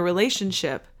yourself and your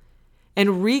relationship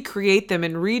and recreate them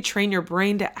and retrain your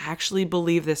brain to actually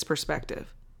believe this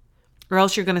perspective, or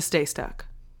else you're going to stay stuck.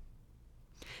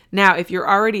 Now, if you're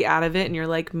already out of it and you're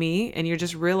like me and you're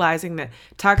just realizing that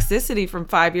toxicity from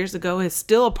 5 years ago is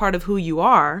still a part of who you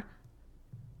are,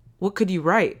 what could you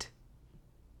write?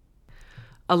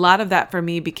 A lot of that for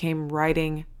me became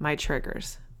writing my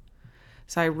triggers.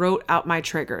 So I wrote out my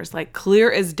triggers, like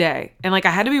clear as day. And like,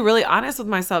 I had to be really honest with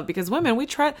myself, because women, we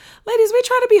try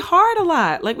to be hard a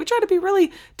lot. Like, we try to be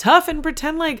really tough and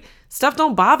pretend like stuff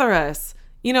don't bother us.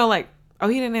 You know, like, oh,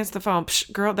 he didn't answer the phone.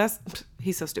 Psh, girl,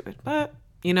 he's so stupid. But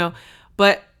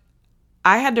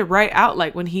I had to write out,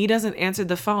 like, when he doesn't answer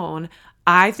the phone,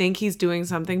 I think he's doing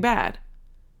something bad.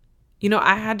 You know,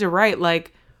 I had to write,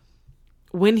 like,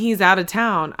 when he's out of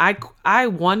town, I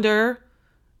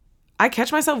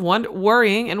catch myself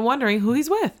worrying and wondering who he's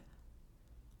with.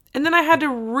 And then I had to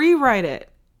rewrite it.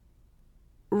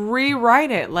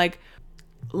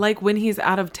 Like when he's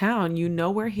out of town, you know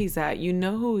where he's at. You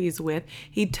know who he's with.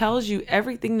 He tells you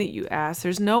everything that you ask.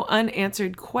 There's no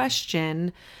unanswered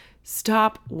question.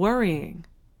 Stop worrying.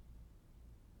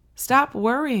 Stop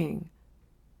worrying.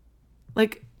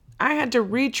 Like, I had to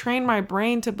retrain my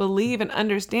brain to believe and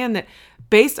understand that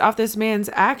based off this man's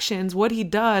actions, what he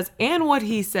does and what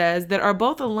he says that are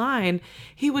both aligned,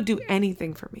 he would do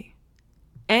anything for me.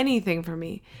 Anything for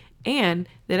me. And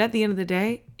that at the end of the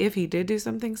day, if he did do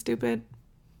something stupid,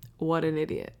 what an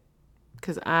idiot.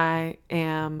 Because I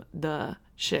am the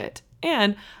shit.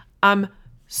 And I'm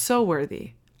so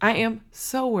worthy. I am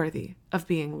so worthy of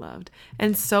being loved,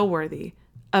 and so worthy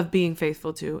of being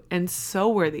faithful to, and so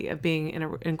worthy of being in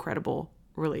an incredible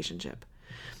relationship.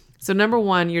 So number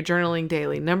 1, you're journaling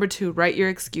daily. Number 2, write your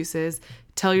excuses.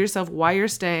 Tell yourself why you're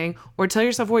staying, or tell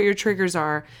yourself what your triggers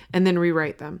are, and then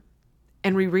rewrite them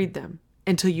and reread them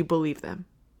until you believe them.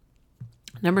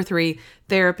 Number 3,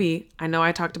 therapy. I know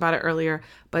I talked about it earlier,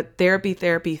 but therapy.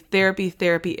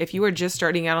 If you are just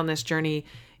starting out on this journey,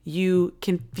 you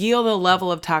can feel the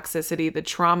level of toxicity, the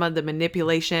trauma, the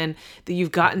manipulation that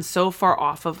you've gotten so far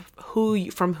off of who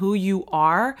you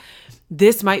are.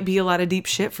 This might be a lot of deep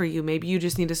shit for you. Maybe you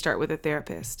just need to start with a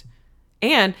therapist.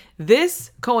 And this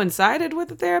coincided with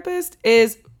the therapist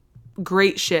is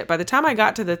great shit. By the time I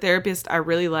got to the therapist I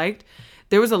really liked,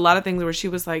 there was a lot of things where she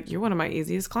was like, you're one of my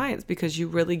easiest clients because you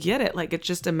really get it. Like, it's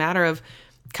just a matter of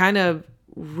kind of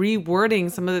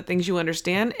rewording some of the things you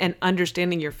understand and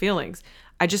understanding your feelings.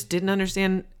 I just didn't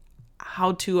understand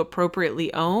how to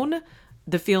appropriately own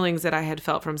the feelings that I had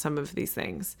felt from some of these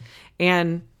things.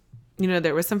 And, you know,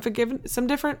 there was some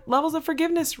different levels of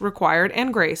forgiveness required,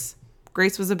 and grace.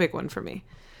 Grace was a big one for me.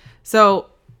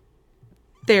 So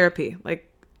therapy,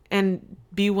 and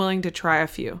be willing to try a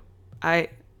few.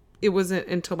 It wasn't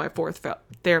until my 4th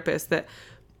therapist that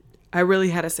I really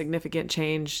had a significant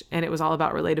change, and it was all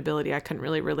about relatability. I couldn't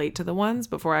really relate to the ones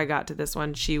before I got to this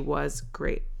one. She was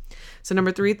great. So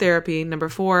number 3, therapy. Number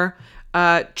 4,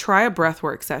 try a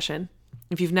breathwork session.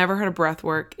 If you've never heard of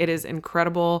breathwork, it is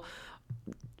incredible.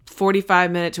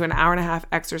 45-minute to an hour and a half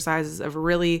exercises of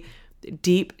really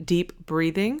deep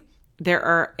breathing. There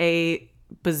are a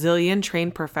bazillion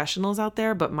trained professionals out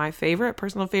there, but my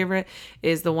personal favorite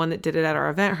is the one that did it at our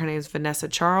event. Her name is Vanessa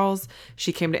Charles.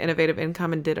 She came to Innovative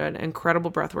Income and did an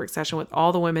incredible breathwork session with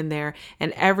all the women there.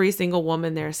 And every single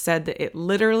woman there said that it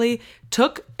literally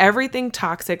took everything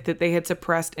toxic that they had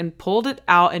suppressed and pulled it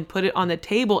out and put it on the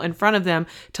table in front of them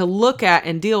to look at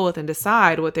and deal with and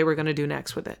decide what they were going to do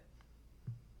next with it.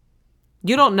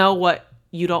 You don't know what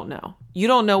you don't know. You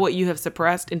don't know what you have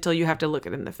suppressed until you have to look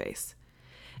it in the face.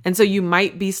 And so you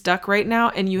might be stuck right now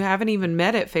and you haven't even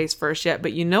met it face first yet,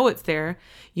 but you know it's there.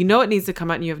 You know it needs to come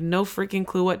out and you have no freaking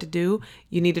clue what to do.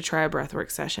 You need to try a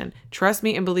breathwork session. Trust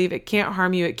me and believe it can't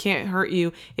harm you. It can't hurt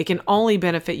you. It can only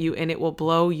benefit you and it will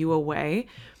blow you away.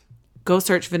 Go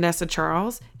search Vanessa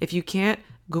Charles. If you can't,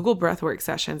 Google breathwork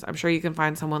sessions. I'm sure you can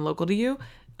find someone local to you.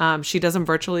 She does them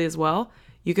virtually as well.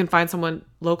 You can find someone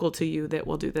local to you that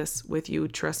will do this with you.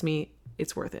 Trust me,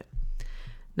 it's worth it.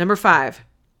 Number 5.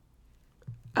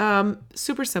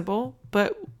 Super simple,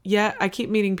 but yeah, I keep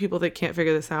meeting people that can't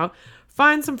figure this out.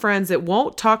 Find some friends that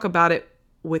won't talk about it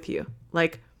with you.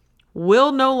 Like,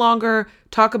 will no longer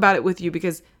talk about it with you,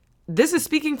 because this is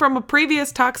speaking from a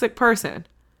previous toxic person.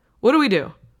 What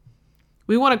do?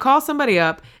 We want to call somebody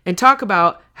up and talk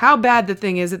about how bad the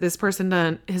thing is that this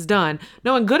person has done,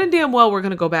 knowing good and damn well we're going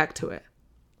to go back to it.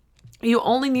 You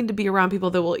only need to be around people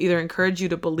that will either encourage you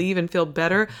to believe and feel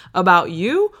better about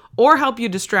you or help you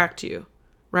distract you.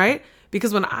 Right?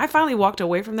 Because when I finally walked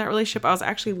away from that relationship, I was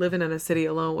actually living in a city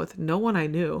alone with no one I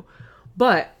knew.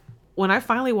 But when I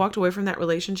finally walked away from that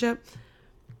relationship,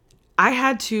 I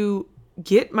had to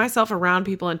get myself around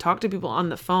people and talk to people on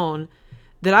the phone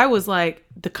that I was like,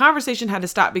 the conversation had to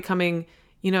stop becoming,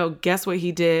 guess what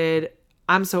he did?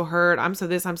 I'm so hurt. I'm so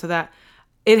this, I'm so that.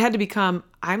 It had to become,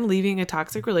 I'm leaving a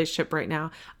toxic relationship right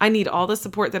now. I need all the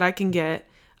support that I can get.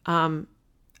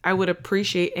 I would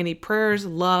appreciate any prayers,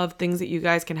 love, things that you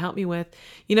guys can help me with,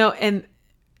 and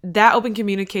that open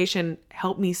communication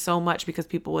helped me so much because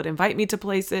people would invite me to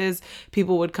places,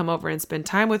 people would come over and spend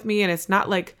time with me. And it's not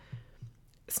like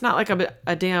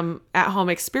a damn at-home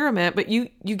experiment, but you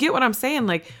get what I'm saying?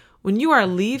 Like, when you are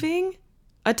leaving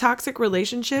a toxic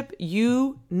relationship,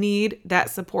 you need that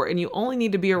support, and you only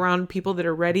need to be around people that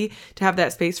are ready to have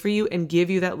that space for you and give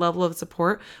you that level of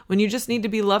support, when you just need to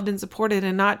be loved and supported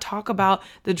and not talk about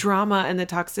the drama and the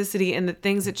toxicity and the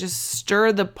things that just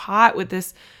stir the pot with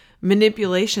this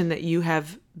manipulation that you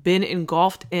have been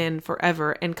engulfed in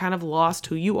forever and kind of lost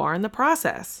who you are in the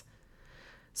process.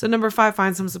 So number 5,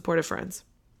 find some supportive friends.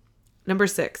 Number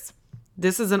 6,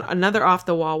 this is another off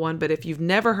the wall one, but if you've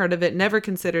never heard of it, never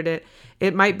considered it,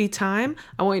 it might be time.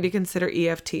 I want you to consider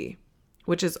EFT,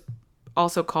 which is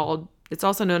also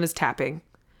known as tapping,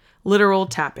 literal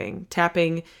tapping.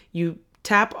 Tapping, you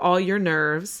tap all your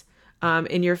nerves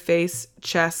in your face,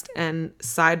 chest, and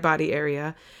side body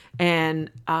area.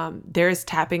 And there is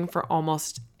tapping for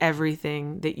almost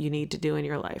everything that you need to do in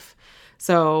your life.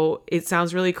 So it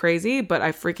sounds really crazy, but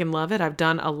I freaking love it. I've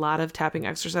done a lot of tapping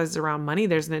exercises around money.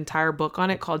 There's an entire book on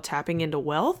it called Tapping into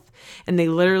Wealth, and they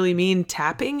literally mean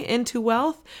tapping into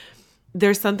wealth.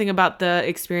 There's something about the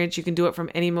experience. You can do it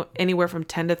from anywhere from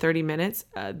 10 to 30 minutes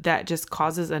that just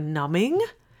causes a numbing.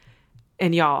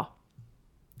 And y'all,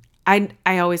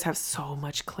 I always have so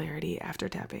much clarity after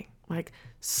tapping, like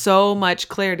so much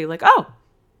clarity, like, oh,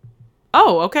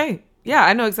 okay. Yeah,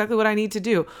 I know exactly what I need to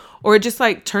do. Or it just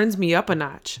like turns me up a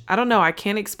notch. I don't know. I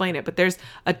can't explain it, but there's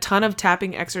a ton of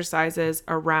tapping exercises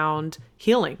around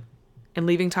healing and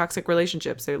leaving toxic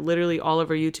relationships. They're literally all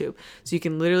over YouTube. So you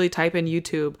can literally type in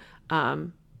YouTube,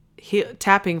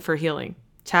 tapping for healing,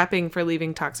 tapping for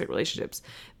leaving toxic relationships.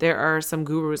 There are some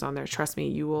gurus on there. Trust me,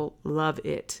 you will love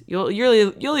it. You'll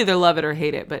either love it or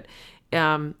hate it, but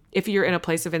if you're in a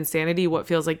place of insanity, what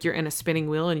feels like you're in a spinning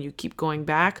wheel and you keep going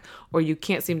back, or you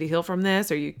can't seem to heal from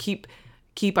this, or you keep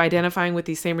identifying with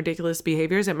these same ridiculous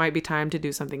behaviors, it might be time to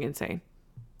do something insane.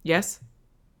 Yes?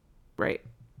 Right.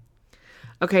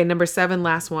 Okay, number 7,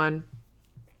 last one.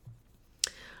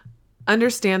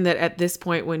 Understand that at this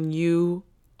point, when you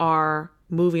are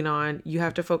moving on, you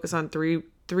have to focus on three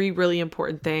really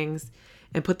important things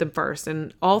and put them first.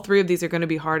 And all 3 of these are going to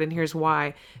be hard. And here's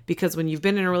why. Because when you've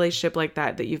been in a relationship like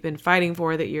that you've been fighting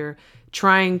for, that you're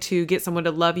trying to get someone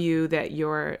to love you, that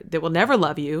will never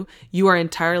love you, you are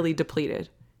entirely depleted.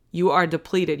 You are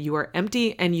depleted. You are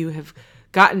empty, and you have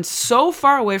gotten so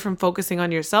far away from focusing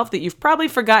on yourself that you've probably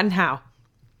forgotten how.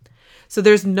 So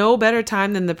there's no better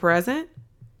time than the present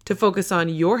to focus on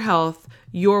your health,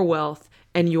 your wealth,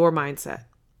 and your mindset.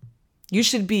 You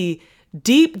should be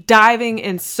deep diving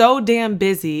and so damn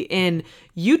busy in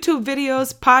YouTube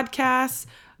videos, podcasts,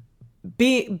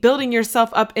 building yourself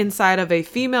up inside of a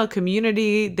female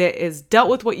community that is dealt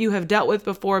with what you have dealt with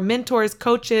before, mentors,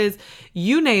 coaches,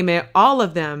 you name it, all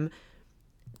of them,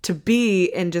 to be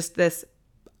in just this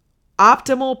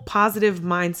optimal, positive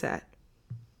mindset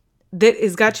that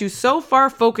has got you so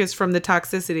far focused from the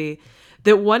toxicity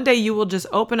that one day you will just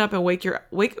open up and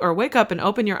wake up and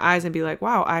open your eyes and be like,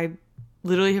 wow, I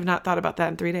literally have not thought about that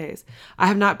in 3 days. I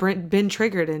have not been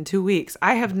triggered in 2 weeks.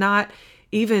 I have not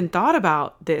even thought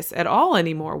about this at all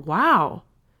anymore. Wow.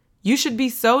 You should be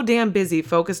so damn busy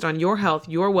focused on your health,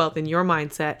 your wealth, and your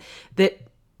mindset that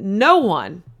no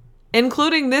one,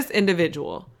 including this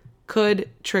individual, could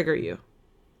trigger you.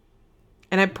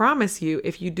 And I promise you,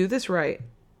 if you do this right,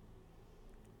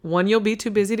 1, you'll be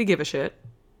too busy to give a shit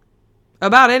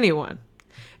about anyone.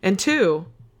 And 2,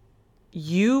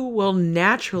 you will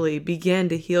naturally begin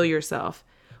to heal yourself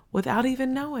without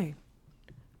even knowing.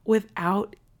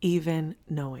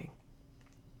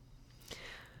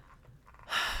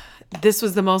 This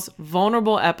was the most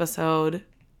vulnerable episode.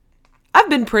 I've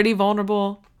been pretty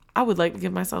vulnerable. I would like to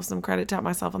give myself some credit, tap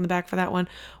myself on the back for that one.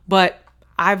 But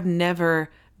I've never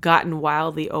gotten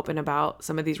wildly open about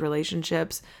some of these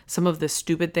relationships, some of the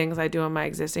stupid things I do in my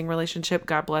existing relationship.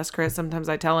 God bless Chris. Sometimes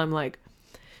I tell him, like,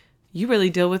 you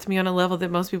really deal with me on a level that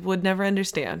most people would never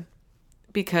understand,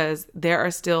 because there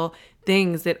are still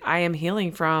things that I am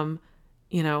healing from,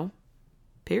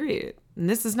 period. And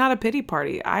this is not a pity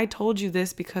party. I told you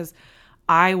this because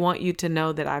I want you to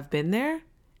know that I've been there,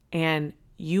 and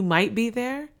you might be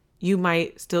there. You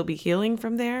might still be healing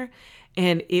from there,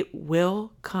 and it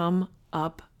will come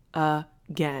up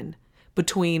again.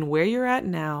 Between where you're at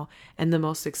now and the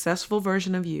most successful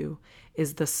version of you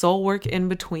is the soul work in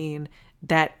between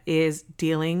that is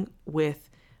dealing with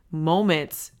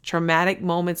moments, traumatic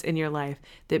moments in your life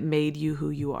that made you who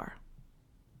you are.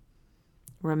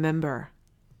 Remember,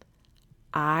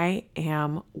 I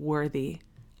am worthy.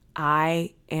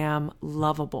 I am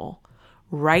lovable.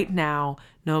 Right now,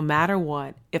 no matter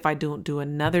what, if I don't do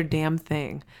another damn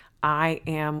thing, I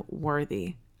am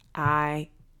worthy. I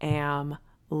am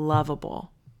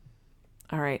lovable.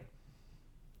 All right.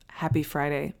 Happy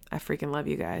Friday. I freaking love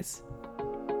you guys.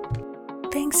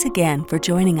 Thanks again for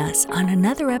joining us on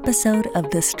another episode of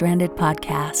the Stranded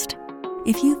Podcast.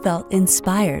 If you felt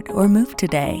inspired or moved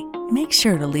today, make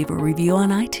sure to leave a review on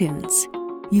iTunes.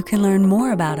 You can learn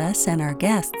more about us and our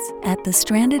guests at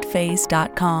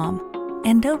thestrandedphase.com.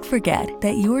 And don't forget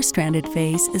that your stranded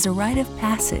phase is a rite of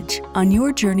passage on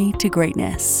your journey to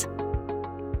greatness.